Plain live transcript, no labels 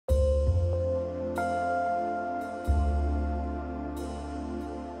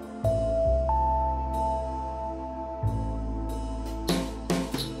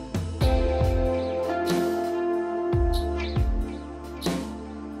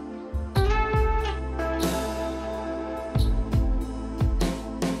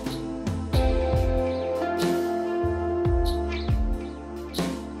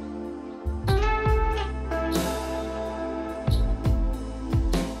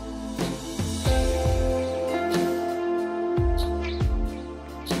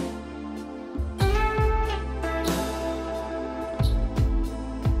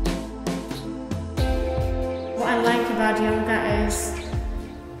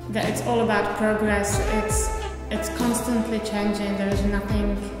that it's all about progress. It's constantly changing. There is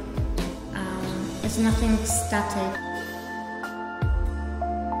nothing. It's nothing static.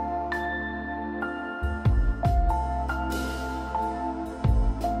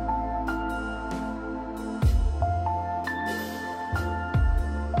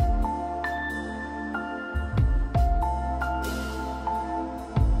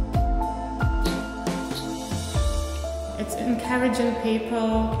 It's encouraging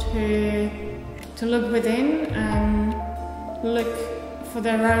people to look within and look for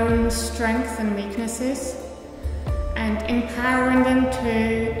their own strengths and weaknesses and empowering them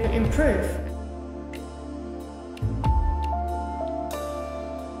to improve.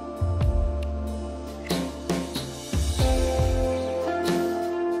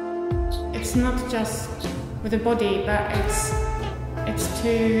 It's not just with the body, but it's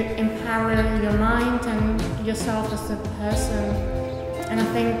to empower your mind and yourself as a person. And I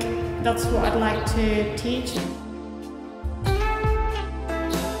think that's what I'd like to teach.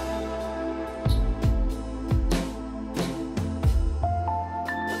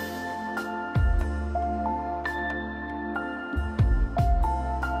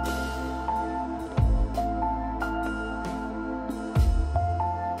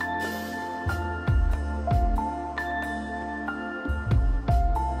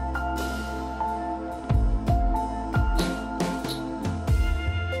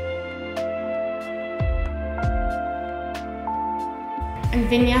 And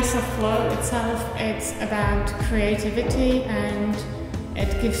Vinyasa flow itself, it's about creativity and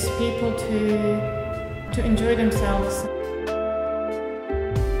it gives people to enjoy themselves.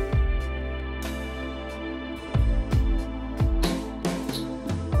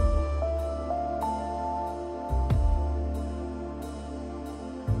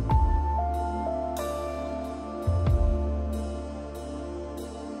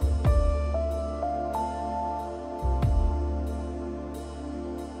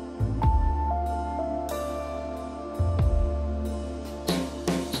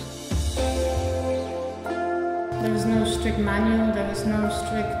 There is no strict manual, there is no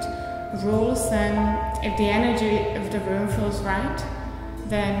strict rules, and if the energy of the room feels right,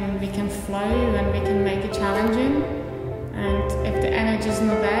 then we can flow and we can make it challenging. And if the energy is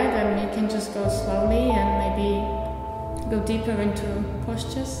not there, then we can just go slowly and maybe go deeper into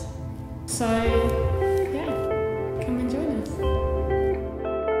postures. So